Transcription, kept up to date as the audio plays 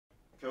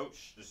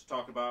Coach, just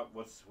talk about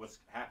what's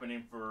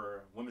happening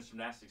for women's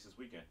gymnastics this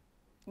weekend.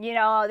 You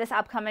know, this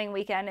upcoming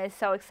weekend is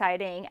so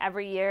exciting.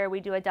 Every year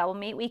we do a double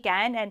meet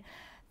weekend, and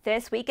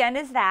this weekend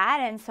is that.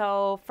 And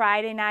so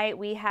Friday night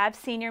we have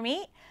senior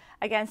meet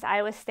against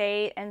Iowa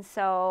State. And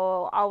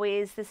so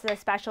always this is a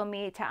special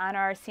meet to honor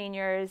our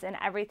seniors and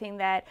everything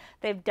that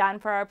they've done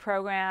for our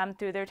program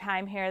through their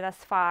time here thus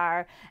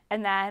far.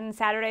 And then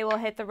Saturday we'll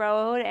hit the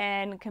road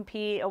and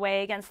compete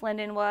away against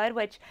Lindenwood,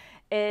 which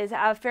is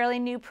a fairly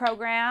new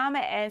program,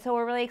 and so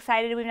we're really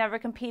excited. We've never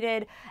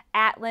competed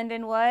at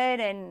Lindenwood,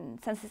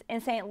 and since it's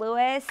in St.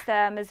 Louis,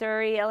 the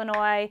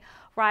Missouri-Illinois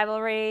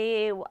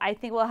rivalry, I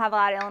think we'll have a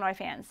lot of Illinois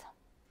fans.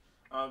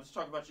 Let's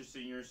talk about your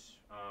seniors.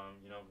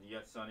 You know, you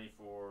got Sunny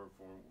for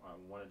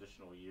one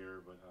additional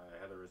year, but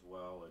Heather as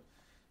well,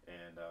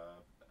 and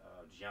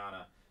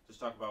Gianna. Just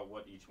talk about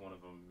what each one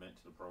of them meant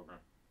to the program.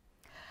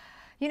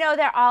 You know,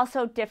 they're all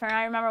so different.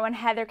 I remember when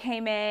Heather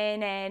came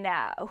in and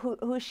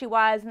who she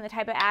was and the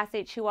type of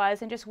athlete she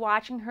was, and just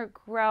watching her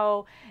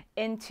grow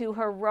into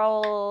her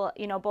role,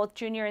 you know, both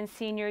junior and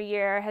senior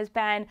year has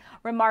been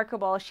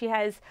remarkable. She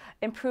has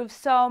improved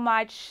so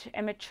much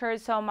and matured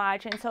so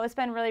much, and so it's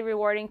been really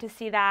rewarding to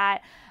see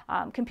that.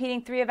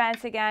 Competing 3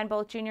 events again,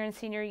 both junior and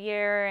senior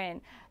year,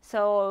 and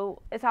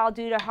so it's all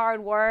due to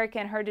hard work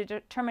and her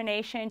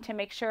determination to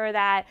make sure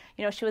that,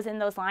 you know, she was in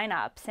those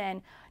lineups.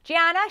 And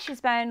Gianna,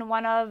 she's been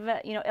one of,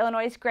 you know,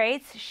 Illinois'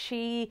 greats.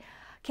 She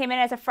came in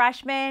as a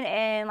freshman,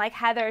 and like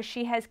Heather,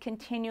 she has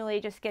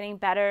continually just getting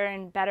better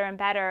and better and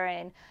better,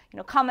 and, you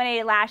know,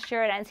 culminated last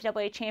year at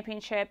NCAA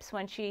championships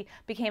when she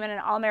became an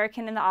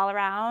All-American in the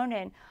all-around,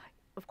 and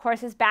of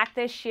course is back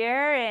this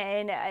year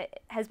and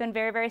has been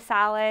very, very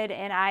solid,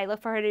 and I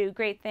look for her to do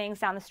great things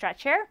down the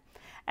stretch here.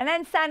 And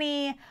then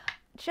Sunny,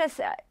 just,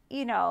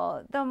 you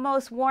know, the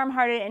most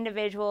warm-hearted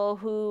individual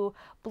who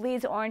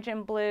bleeds orange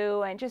and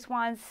blue and just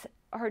wants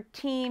her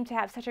team to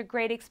have such a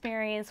great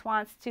experience,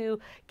 wants to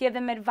give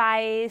them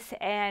advice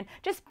and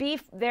just be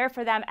there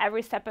for them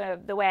every step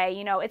of the way.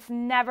 You know, it's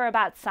never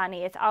about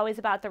Sunny. It's always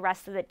about the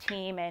rest of the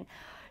team, and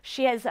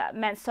she has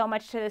meant so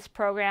much to this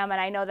program, and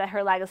I know that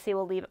her legacy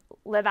will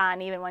live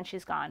on even when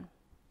she's gone.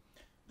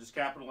 Just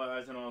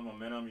capitalizing on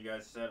momentum, you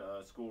guys set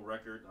a school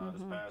record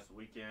this past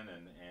weekend,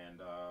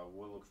 and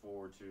we'll look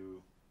forward to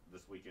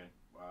this weekend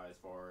as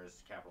far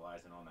as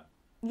capitalizing on that.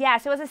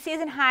 Yes, it was a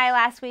season high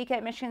last week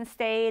at Michigan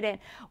State, and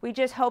we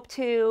just hope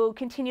to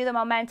continue the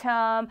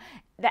momentum.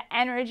 The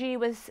energy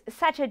was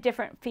such a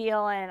different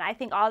feel, and I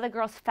think all the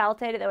girls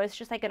felt it. There was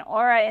just like an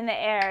aura in the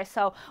air.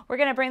 So we're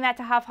going to bring that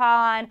to Huff Hall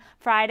on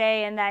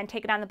Friday and then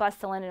take it on the bus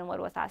to Lindenwood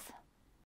with us.